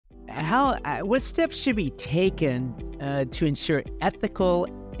what steps should be taken to ensure ethical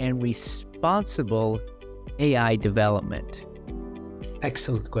and responsible AI development?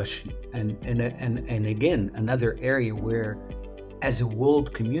 Excellent question. And again, another area where, as a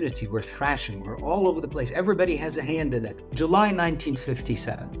world community, we're thrashing. We're all over the place. Everybody has a hand in it. July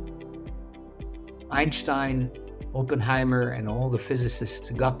 1957, Einstein, Oppenheimer, and all the physicists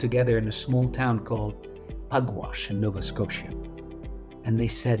got together in a small town called Pugwash in Nova Scotia. And they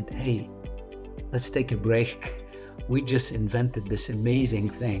said, hey, let's take a break. We just invented this amazing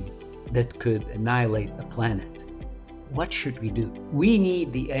thing that could annihilate the planet. What should we do? We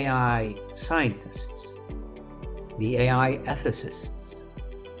need the AI scientists, the AI ethicists,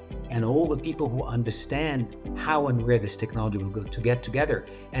 and all the people who understand how and where this technology will go to get together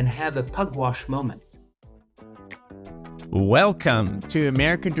and have a pugwash moment. Welcome to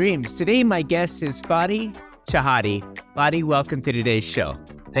American Dreams. Today, my guest is Fadi Chehadé. Fadi, welcome to today's show.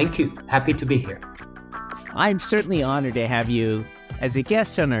 Thank you. Happy to be here. I'm certainly honored to have you as a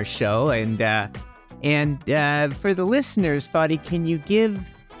guest on our show. And for the listeners, Fadi, can you give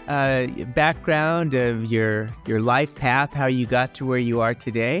background of your life path, how you got to where you are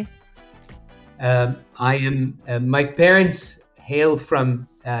today? My parents hail from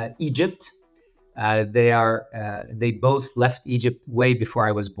Egypt. They both left Egypt way before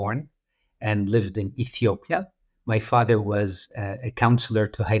I was born and lived in Ethiopia. My father was a counselor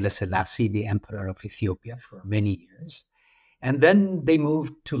to Haile Selassie, the emperor of Ethiopia, for many years. And then they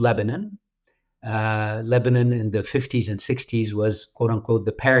moved to Lebanon. Lebanon in the 50s and 60s was, quote unquote,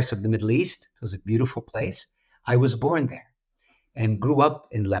 the Paris of the Middle East. It was a beautiful place. I was born there and grew up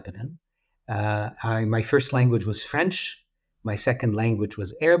in Lebanon. My first language was French. My second language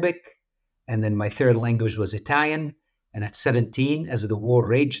was Arabic. And then my third language was Italian. And at 17, as the war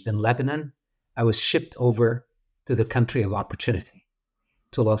raged in Lebanon, I was shipped over to the country of opportunity,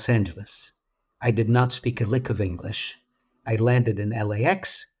 to Los Angeles. I did not speak a lick of English. I landed in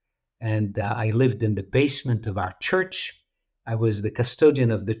LAX, and I lived in the basement of our church. I was the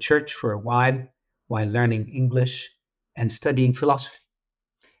custodian of the church for a while learning English and studying philosophy.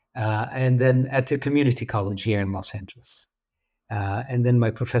 And then at a community college here in Los Angeles. And then my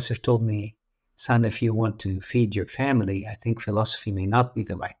professor told me, son, if you want to feed your family, I think philosophy may not be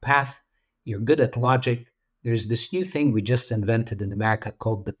the right path. You're good at logic. There's this new thing we just invented in America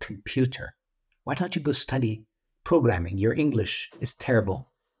called the computer. Why don't you go study programming? Your English is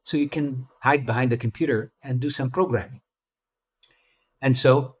terrible. So you can hide behind the computer and do some programming. And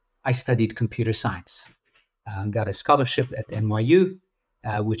so I studied computer science. Got a scholarship at NYU,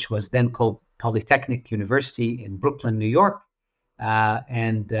 which was then called Polytechnic University in Brooklyn, New York.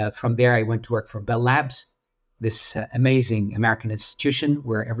 And from there, I went to work for Bell Labs, this amazing American institution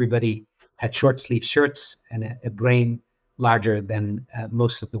where everybody had short sleeve shirts and a brain larger than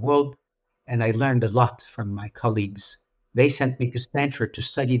most of the world. And I learned a lot from my colleagues. They sent me to Stanford to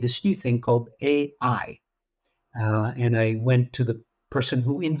study this new thing called AI. And I went to the person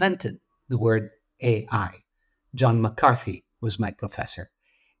who invented the word AI. John McCarthy was my professor.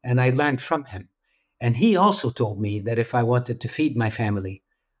 And I learned from him. And he also told me that if I wanted to feed my family,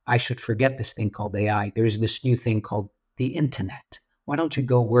 I should forget this thing called AI. There's this new thing called the internet. Why don't you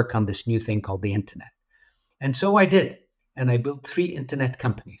go work on this new thing called the internet? And so I did. And I built 3 internet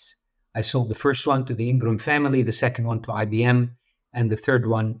companies. I sold the first one to the Ingram family, the second one to IBM, and the third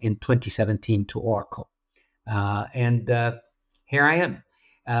one in 2017 to Oracle. And here I am.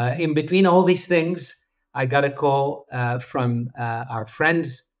 In between all these things, I got a call from our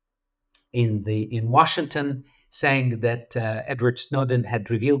friends in Washington saying that Edward Snowden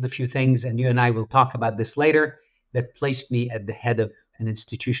had revealed a few things, and you and I will talk about this later, that placed me at the head of an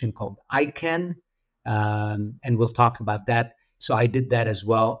institution called ICANN, and we'll talk about that. So I did that as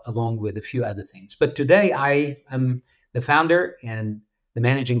well, along with a few other things. But today I am the founder and the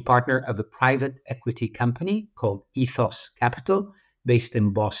managing partner of a private equity company called Ethos Capital, based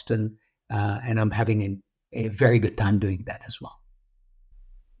in Boston, and I'm having a very good time doing that as well.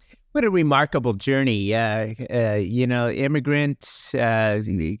 What a remarkable journey. Immigrants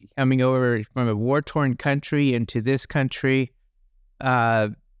coming over from a war-torn country into this country.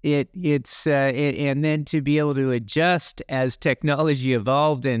 And then to be able to adjust as technology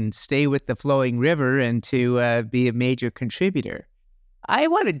evolved and stay with the flowing river and to be a major contributor. I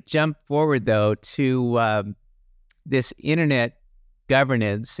want to jump forward, though, to this internet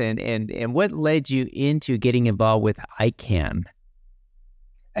governance and what led you into getting involved with ICANN.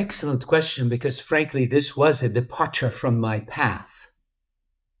 Excellent question, because frankly, this was a departure from my path.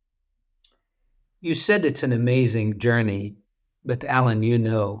 You said it's an amazing journey, but Alan, you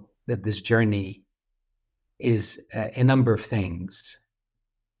know that this journey is a number of things.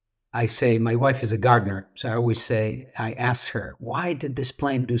 I say, my wife is a gardener, so I always say, I ask her, why did this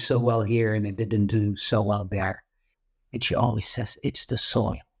plant do so well here and it didn't do so well there? And she always says, it's the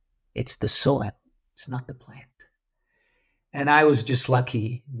soil. It's the soil. It's not the plant. And I was just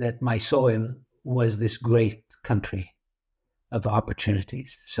lucky that my soil was this great country of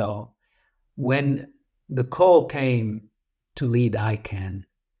opportunities. So when the call came to lead ICANN,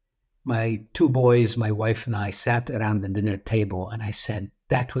 my two boys, my wife and I sat around the dinner table and I said,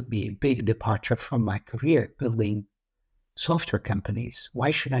 that would be a big departure from my career, building software companies.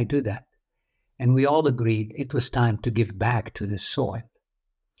 Why should I do that? And we all agreed it was time to give back to this soil.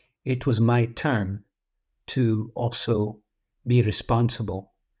 It was my turn to also be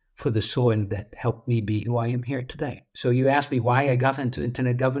responsible for the soil that helped me be who I am here today. So you asked me why I got into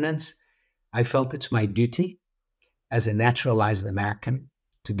internet governance. I felt it's my duty as a naturalized American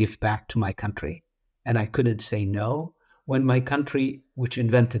to give back to my country. And I couldn't say no when my country, which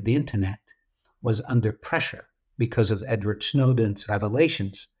invented the internet, was under pressure because of Edward Snowden's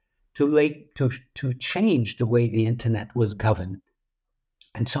revelations to change the way the internet was governed.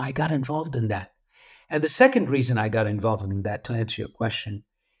 And so I got involved in that. And the second reason I got involved in that, to answer your question,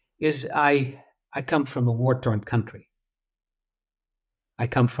 is I come from a war-torn country. I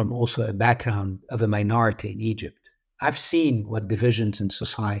come from also a background of a minority in Egypt. I've seen what divisions in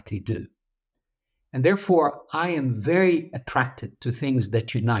society do. And therefore, I am very attracted to things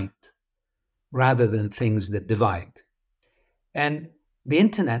that unite rather than things that divide. And the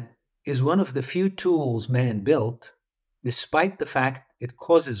internet is one of the few tools man built, despite the fact it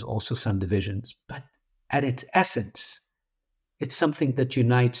causes also some divisions. But at its essence, it's something that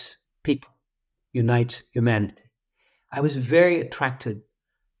unites people, unites humanity. I was very attracted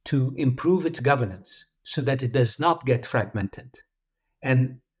to improve its governance so that it does not get fragmented.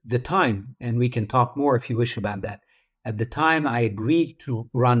 And the time, and we can talk more if you wish about that, at the time I agreed to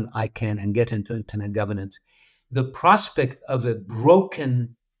run ICANN and get into internet governance, the prospect of a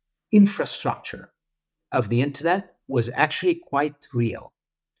broken infrastructure of the internet was actually quite real.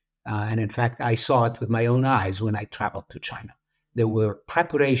 And in fact, I saw it with my own eyes when I traveled to China. There were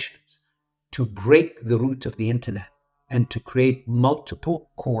preparations to break the root of the internet and to create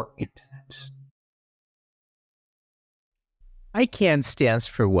multiple core internets. ICANN stands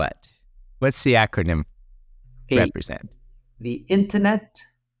for what? What's the acronym represent? The Internet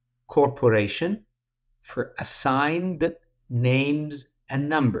Corporation for Assigned Names and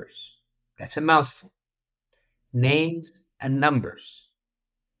Numbers. That's a mouthful. Names and numbers.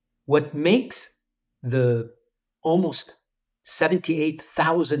 What makes the almost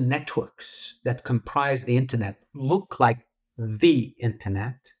 78,000 networks that comprise the internet look like the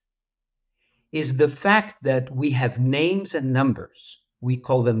internet is the fact that we have names and numbers. We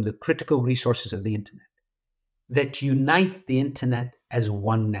call them the critical resources of the internet that unite the internet as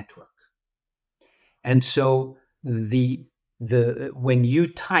one network. And so when you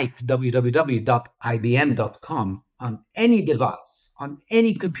type www.ibm.com on any device, on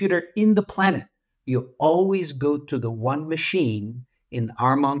any computer in the planet, you always go to the one machine in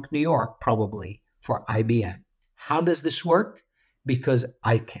Armonk, New York, probably, for IBM. How does this work? Because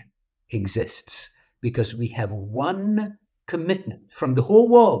ICANN exists, because we have one commitment from the whole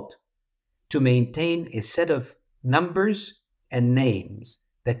world to maintain a set of numbers and names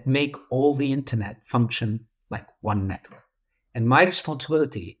that make all the internet function like one network. And my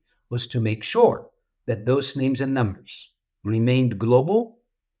responsibility was to make sure that those names and numbers remained global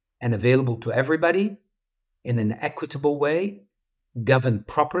and available to everybody in an equitable way, governed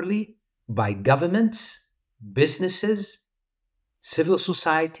properly by governments, businesses, civil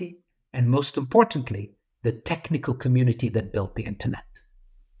society, and most importantly, the technical community that built the internet.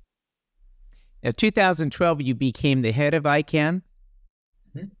 In 2012, you became the head of ICANN?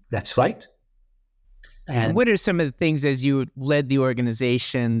 That's right. And what are some of the things as you led the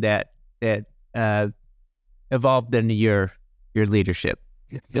organization that evolved under your leadership?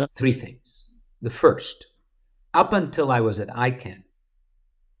 Three things. The first, up until I was at ICANN,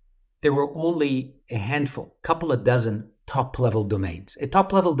 there were only a handful, couple of dozen top-level domains. A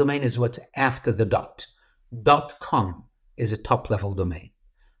top-level domain is what's after the dot. .com is a top-level domain.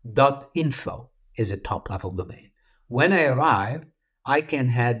 .info is a top-level domain. When I arrived, ICANN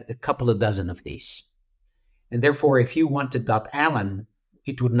had a couple of dozen of these. And therefore, if you wanted .allen,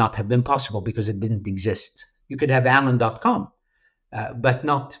 it would not have been possible because it didn't exist. You could have allen.com, but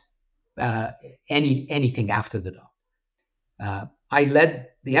not anything after the dot. I led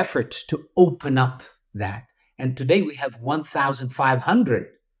the efforts to open up that. And today we have 1,500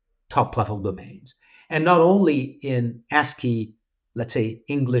 top-level domains. And not only in ASCII, let's say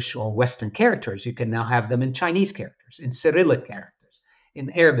English or Western characters, you can now have them in Chinese characters, in Cyrillic characters, in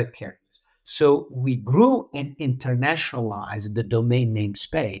Arabic characters. So we grew and internationalized the domain name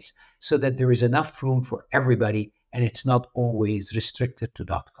space so that there is enough room for everybody and it's not always restricted to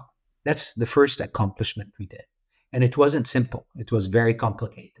 .com. That's the first accomplishment we did. And it wasn't simple. It was very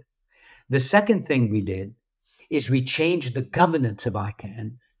complicated. The second thing we did is we changed the governance of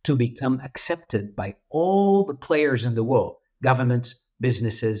ICANN to become accepted by all the players in the world, governments,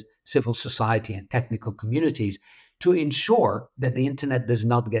 businesses, civil society, and technical communities, to ensure that the internet does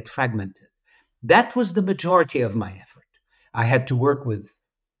not get fragmented. That was the majority of my effort. I had to work with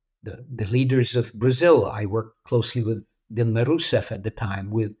the leaders of Brazil. I worked closely with Dilma Rousseff at the time,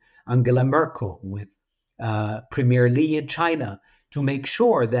 with Angela Merkel, with Premier Li in China, to make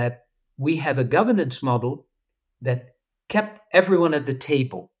sure that we have a governance model that kept everyone at the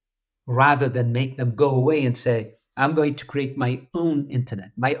table rather than make them go away and say, I'm going to create my own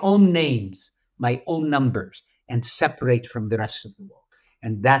internet, my own names, my own numbers, and separate from the rest of the world.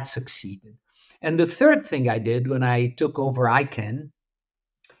 And that succeeded. And the third thing I did when I took over ICANN,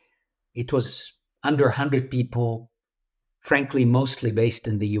 it was under 100 people, frankly, mostly based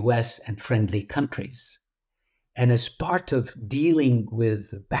in the US and friendly countries. And as part of dealing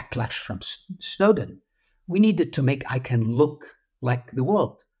with the backlash from Snowden, we needed to make ICANN look like the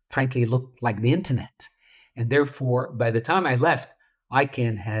world, frankly, look like the internet. And therefore, by the time I left,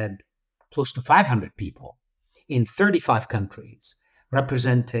 ICANN had close to 500 people in 35 countries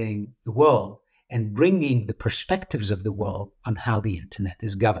representing the world and bringing the perspectives of the world on how the internet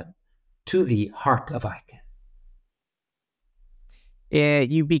is governed to the heart of ICANN.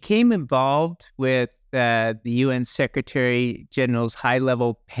 You became involved with the UN Secretary General's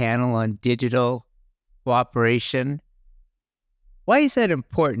high-level panel on digital cooperation. Why is that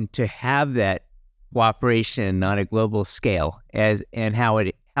important to have that cooperation on a global scale, and how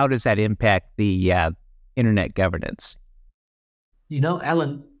does that impact the internet governance? You know,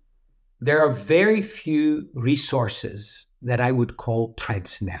 Alan, there are very few resources that I would call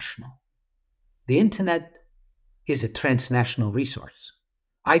transnational. The internet is a transnational resource.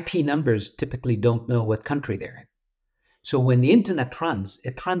 IP numbers typically don't know what country they're in. So when the internet runs,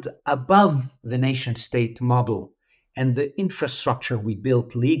 it runs above the nation state model and the infrastructure we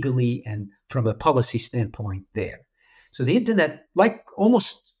built legally and from a policy standpoint there. So the internet, like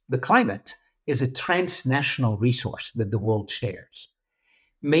almost the climate, is a transnational resource that the world shares.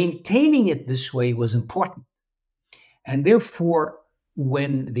 Maintaining it this way was important. And therefore,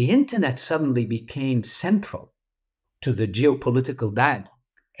 when the internet suddenly became central to the geopolitical dialogue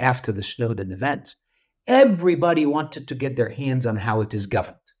after the Snowden events, everybody wanted to get their hands on how it is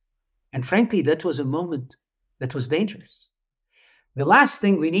governed. And frankly, that was a moment that was dangerous. The last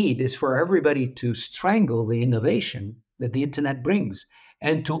thing we need is for everybody to strangle the innovation that the internet brings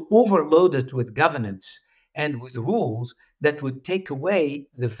and to overload it with governance and with rules that would take away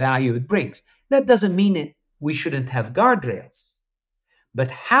the value it brings. That doesn't mean we shouldn't have guardrails,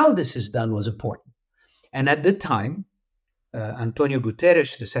 but how this is done was important. And at the time, Antonio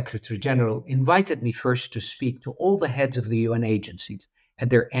Guterres, the Secretary General, invited me first to speak to all the heads of the UN agencies at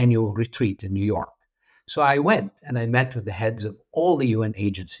their annual retreat in New York. So I went and I met with the heads of all the UN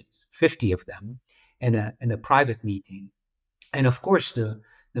agencies, 50 of them, in a private meeting. And of course, the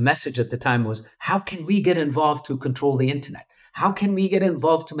message at the time was, how can we get involved to control the internet? How can we get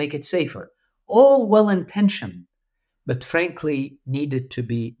involved to make it safer? All well-intentioned, but frankly needed to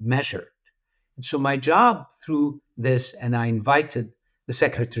be measured. And so my job through this, and I invited the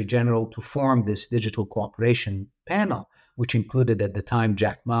Secretary General to form this digital cooperation panel, which included at the time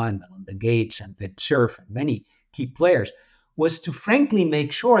Jack Ma and Melinda Gates and Vint Cerf and many key players, was to frankly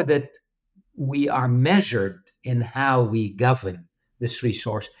make sure that we are measured in how we govern this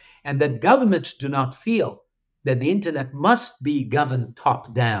resource, and that governments do not feel that the internet must be governed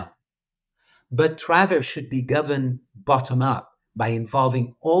top down, but rather should be governed bottom up by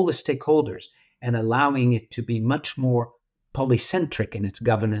involving all the stakeholders and allowing it to be much more polycentric in its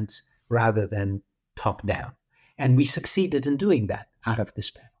governance rather than top down. And we succeeded in doing that out of this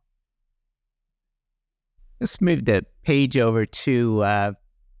panel. Let's move the page over to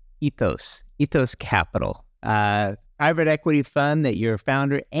Ethos Capital, private equity fund that you're a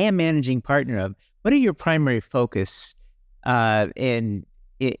founder and managing partner of. What are your primary focus in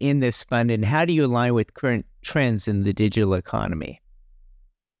this fund, and how do you align with current trends in the digital economy?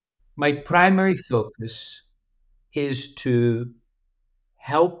 My primary focus is to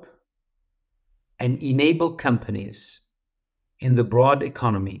help and enable companies in the broad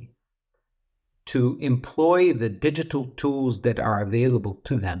economy to employ the digital tools that are available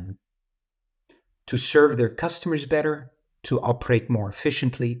to them to serve their customers better, to operate more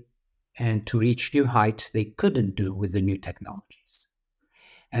efficiently, and to reach new heights they couldn't do with the new technologies.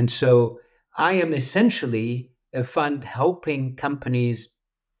 And so I am essentially a fund helping companies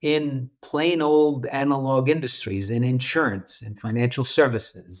in plain old analog industries, in insurance, in financial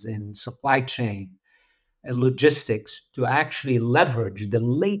services, in supply chain, and logistics, to actually leverage the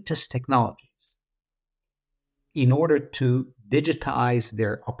latest technologies in order to digitize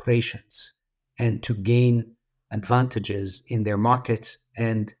their operations and to gain advantages in their markets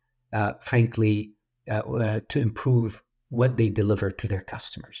and, frankly, to improve what they deliver to their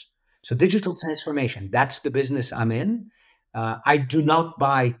customers. So digital transformation, that's the business I'm in. I do not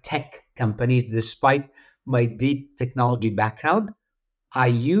buy tech companies despite my deep technology background. I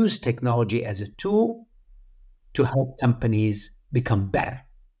use technology as a tool to help companies become better.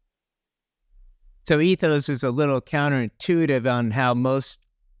 So Ethos is a little counterintuitive on how most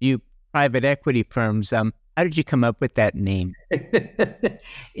view private equity firms. How did you come up with that name? It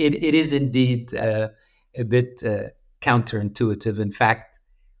is indeed a bit counterintuitive. In fact,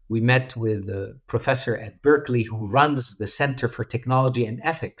 we met with a professor at Berkeley who runs the Center for Technology and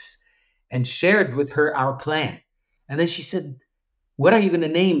Ethics and shared with her our plan. And then she said, "What are you going to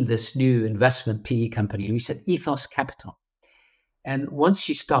name this new investment PE company?" And we said, "Ethos Capital." And once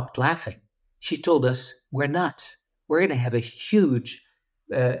she stopped laughing, she told us, "We're nuts. We're going to have a huge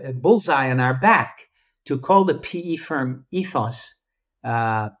bullseye on our back. To call the PE firm Ethos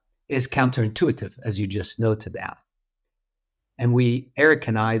is counterintuitive," as you just noted out. And Eric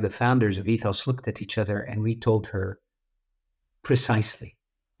and I, the founders of Ethos, looked at each other and we told her, precisely,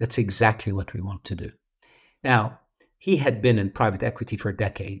 that's exactly what we want to do. Now, he had been in private equity for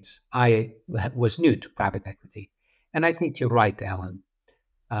decades. I was new to private equity. And I think you're right, Alan.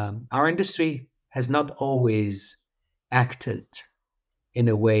 Our industry has not always acted in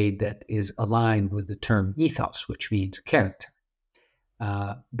a way that is aligned with the term ethos, which means character.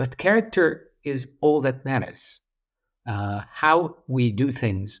 But character is all that matters. How we do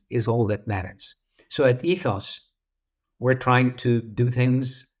things is all that matters. So at Ethos, we're trying to do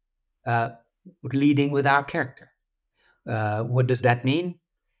things leading with our character. What does that mean?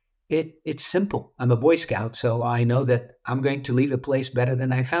 It's simple. I'm a Boy Scout, so I know that I'm going to leave a place better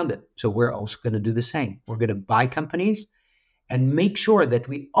than I found it. So we're also going to do the same. We're going to buy companies and make sure that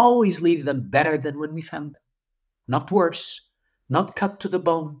we always leave them better than when we found them. Not worse, not cut to the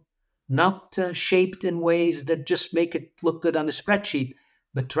bone, not shaped in ways that just make it look good on a spreadsheet,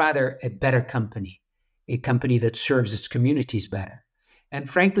 but rather a better company, a company that serves its communities better. And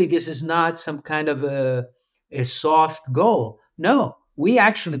frankly, this is not some kind of a soft goal. No, we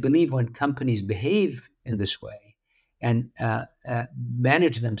actually believe when companies behave in this way and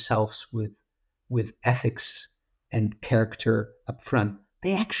manage themselves with ethics and character up front,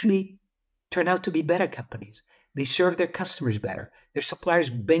 they actually turn out to be better companies. They serve their customers better. Their suppliers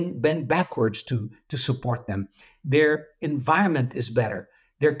bend backwards to support them. Their environment is better.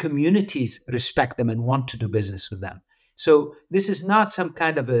 Their communities respect them and want to do business with them. So this is not some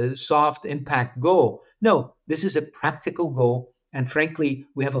kind of a soft impact goal. No, this is a practical goal. And frankly,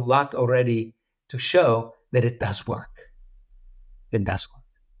 we have a lot already to show that it does work. It does work.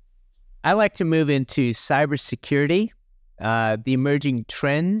 I like to move into cybersecurity, the emerging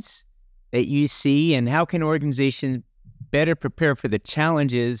trends that you see, and how can organizations better prepare for the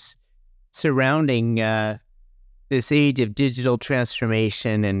challenges surrounding this age of digital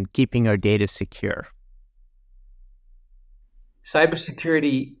transformation and keeping our data secure?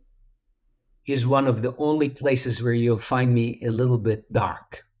 Cybersecurity is one of the only places where you'll find me a little bit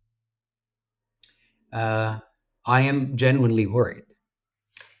dark. I am genuinely worried.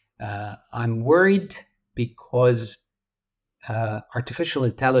 I'm worried because artificial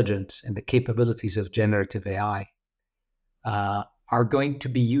intelligence and the capabilities of generative AI are going to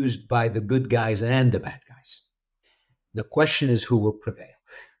be used by the good guys and the bad guys. The question is who will prevail.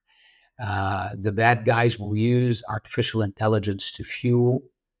 The bad guys will use artificial intelligence to fuel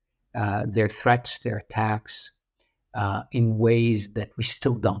their threats, their attacks, in ways that we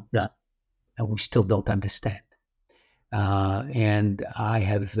still don't know and we still don't understand. And I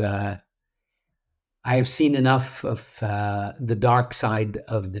have seen enough of the dark side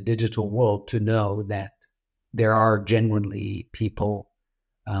of the digital world to know that there are genuinely people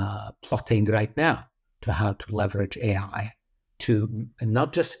plotting right now to how to leverage AI to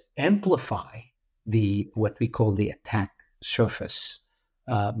not just amplify what we call the attack surface,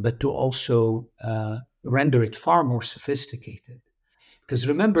 but to also render it far more sophisticated. Because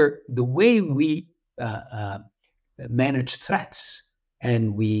remember, the way we manage threats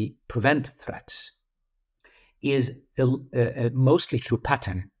and we prevent threats is mostly through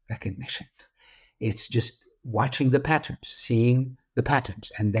pattern recognition. It's just watching the patterns, seeing the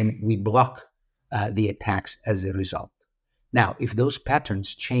patterns, and then we block the attacks as a result. Now, if those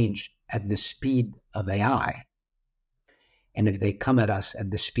patterns change at the speed of AI, and if they come at us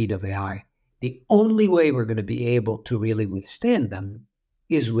at the speed of AI, the only way we're going to be able to really withstand them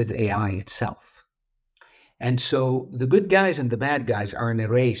is with AI itself. And so the good guys and the bad guys are in a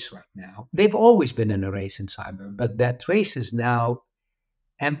race right now. They've always been in a race in cyber, but that race is now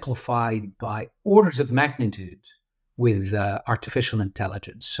amplified by orders of magnitude with artificial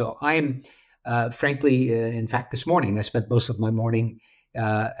intelligence. So I'm, frankly, in fact, this morning, I spent most of my morning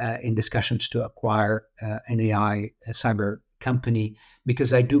in discussions to acquire an AI cyber company,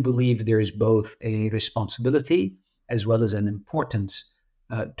 because I do believe there is both a responsibility as well as an importance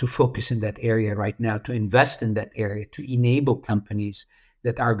to focus in that area right now, to invest in that area, to enable companies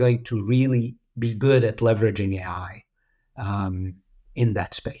that are going to really be good at leveraging AI in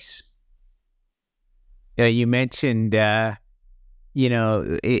that space. You mentioned, you're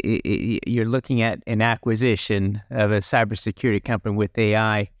looking at an acquisition of a cybersecurity company with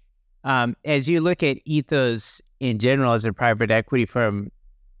AI. As you look at Ethos in general as a private equity firm,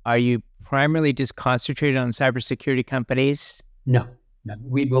 are you primarily just concentrated on cybersecurity companies? No.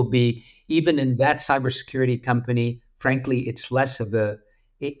 We will be, even in that cybersecurity company, frankly, it's less of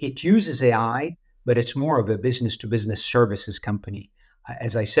it uses AI, but it's more of a business-to-business services company.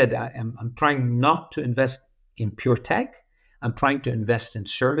 As I said, I'm trying not to invest in pure tech. I'm trying to invest in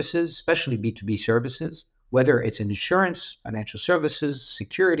services, especially B2B services, whether it's in insurance, financial services,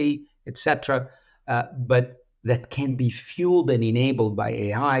 security, etc., but that can be fueled and enabled by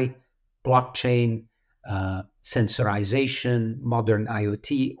AI, blockchain, sensorization, modern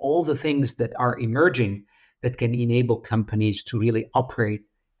IoT, all the things that are emerging that can enable companies to really operate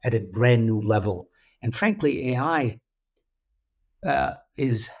at a brand new level. And frankly, AI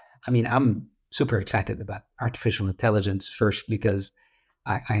I'm super excited about artificial intelligence, first because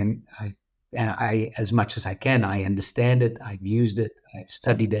I as much as I can, I understand it, I've used it, I've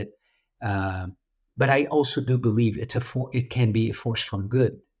studied it, but I also do believe it can be a force for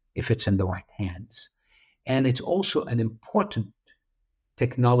good if it's in the right hands. And it's also an important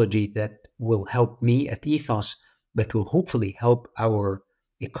technology that will help me at Ethos, but will hopefully help our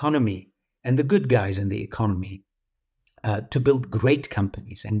economy and the good guys in the economy to build great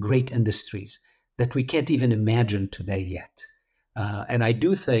companies and great industries that we can't even imagine today yet. And I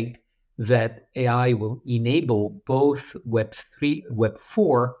do think that AI will enable both Web 3, Web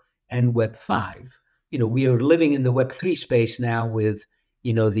 4, and Web 5. We are living in the Web 3 space now with,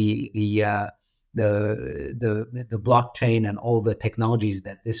 the blockchain and all the technologies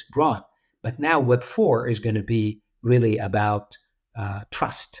that this brought. But now Web 4 is going to be really about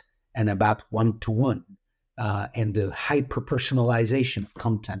trust and about one-to-one and the hyper-personalization of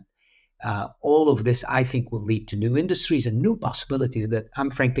content. All of this, I think, will lead to new industries and new possibilities that I'm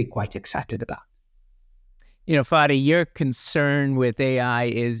frankly quite excited about. Fadi, your concern with AI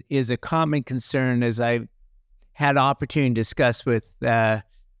is a common concern, as I've had opportunity to discuss with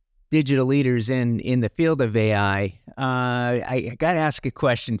digital leaders in the field of AI. I got to ask a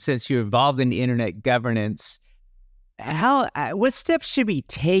question, since you're involved in internet governance. What steps should be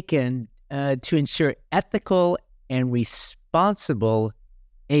taken to ensure ethical and responsible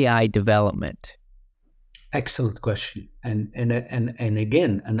AI development? Excellent question. And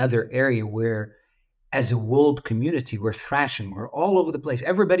again, another area where, as a world community, we're thrashing. We're all over the place.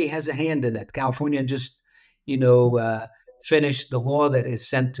 Everybody has a hand in it. California just, finished the law that is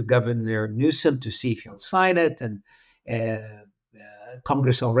sent to Governor Newsom to see if he'll sign it. And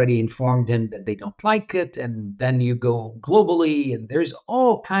Congress already informed him that they don't like it. And then you go globally, and there's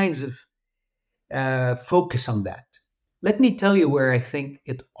all kinds of focus on that. Let me tell you where I think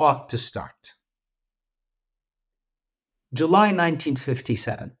it ought to start. July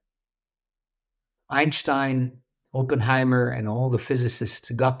 1957. Einstein, Oppenheimer, and all the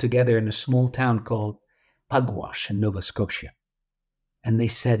physicists got together in a small town called Pugwash in Nova Scotia. And they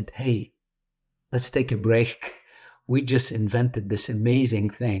said, hey, let's take a break. We just invented this amazing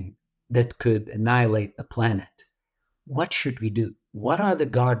thing that could annihilate the planet. What should we do? What are the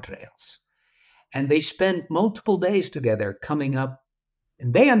guardrails? And they spent multiple days together coming up,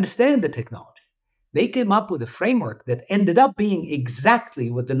 and they understand the technology. They came up with a framework that ended up being exactly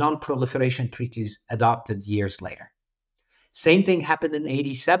what the non-proliferation treaties adopted years later. Same thing happened in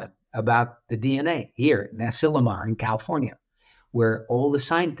 1987 about the DNA here in Asilomar in California, where all the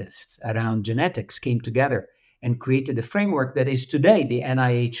scientists around genetics came together and created a framework that is today the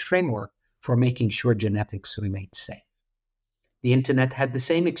NIH framework for making sure genetics remains safe. The internet had the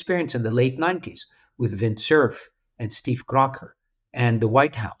same experience in the late 90s with Vint Cerf and Steve Crocker and the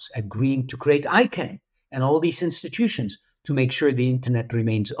White House agreeing to create ICANN and all these institutions to make sure the internet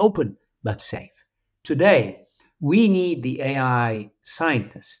remains open but safe. Today, We need the AI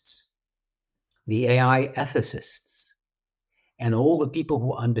scientists, the AI ethicists, and all the people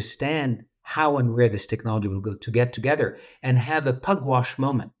who understand how and where this technology will go to get together and have a pugwash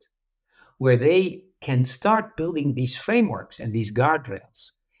moment where they can start building these frameworks and these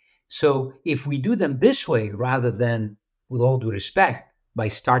guardrails. So if we do them this way, rather than, with all due respect, by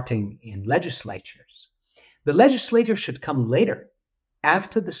starting in legislatures, the legislature should come later,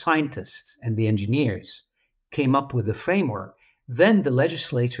 after the scientists and the engineers came up with the framework. Then the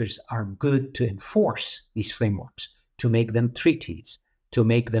legislators are good to enforce these frameworks, to make them treaties, to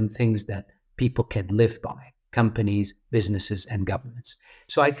make them things that people can live by, companies, businesses, and governments.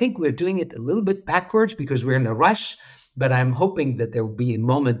 So I think we're doing it a little bit backwards because we're in a rush, but I'm hoping that there will be a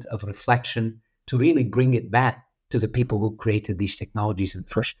moment of reflection to really bring it back to the people who created these technologies in the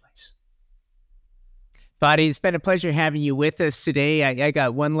first place. Fadi, it's been a pleasure having you with us today. I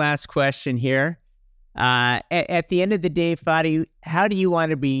got one last question here. At the end of the day, Fadi, how do you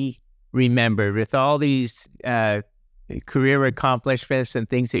want to be remembered with all these career accomplishments and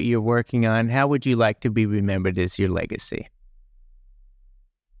things that you're working on? How would you like to be remembered as your legacy?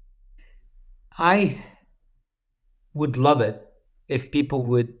 I would love it if people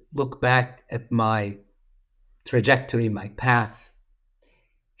would look back at my trajectory, my path,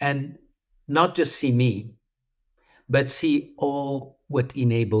 and not just see me, but see all what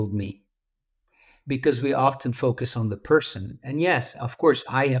enabled me. Because we often focus on the person. And yes, of course,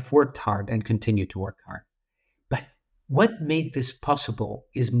 I have worked hard and continue to work hard. But what made this possible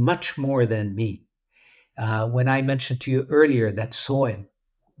is much more than me. When I mentioned to you earlier that soil,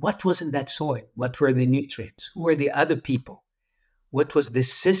 what was in that soil? What were the nutrients? Who were the other people? What was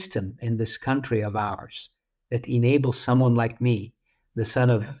this system in this country of ours that enables someone like me, the son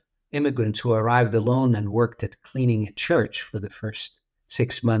of immigrants who arrived alone and worked at cleaning a church for the first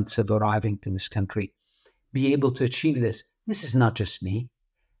 6 months of arriving to this country, be able to achieve this? This is not just me.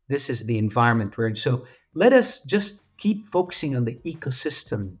 This is the environment we're in. So let us just keep focusing on the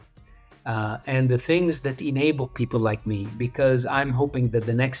ecosystem and the things that enable people like me, because I'm hoping that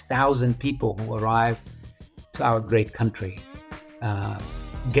the next 1,000 people who arrive to our great country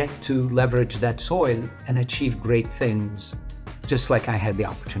get to leverage that soil and achieve great things, just like I had the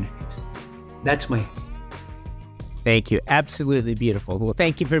opportunity to. That's my... Thank you. Absolutely beautiful. Well,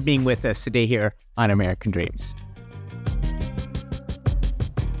 thank you for being with us today here on American Dreams.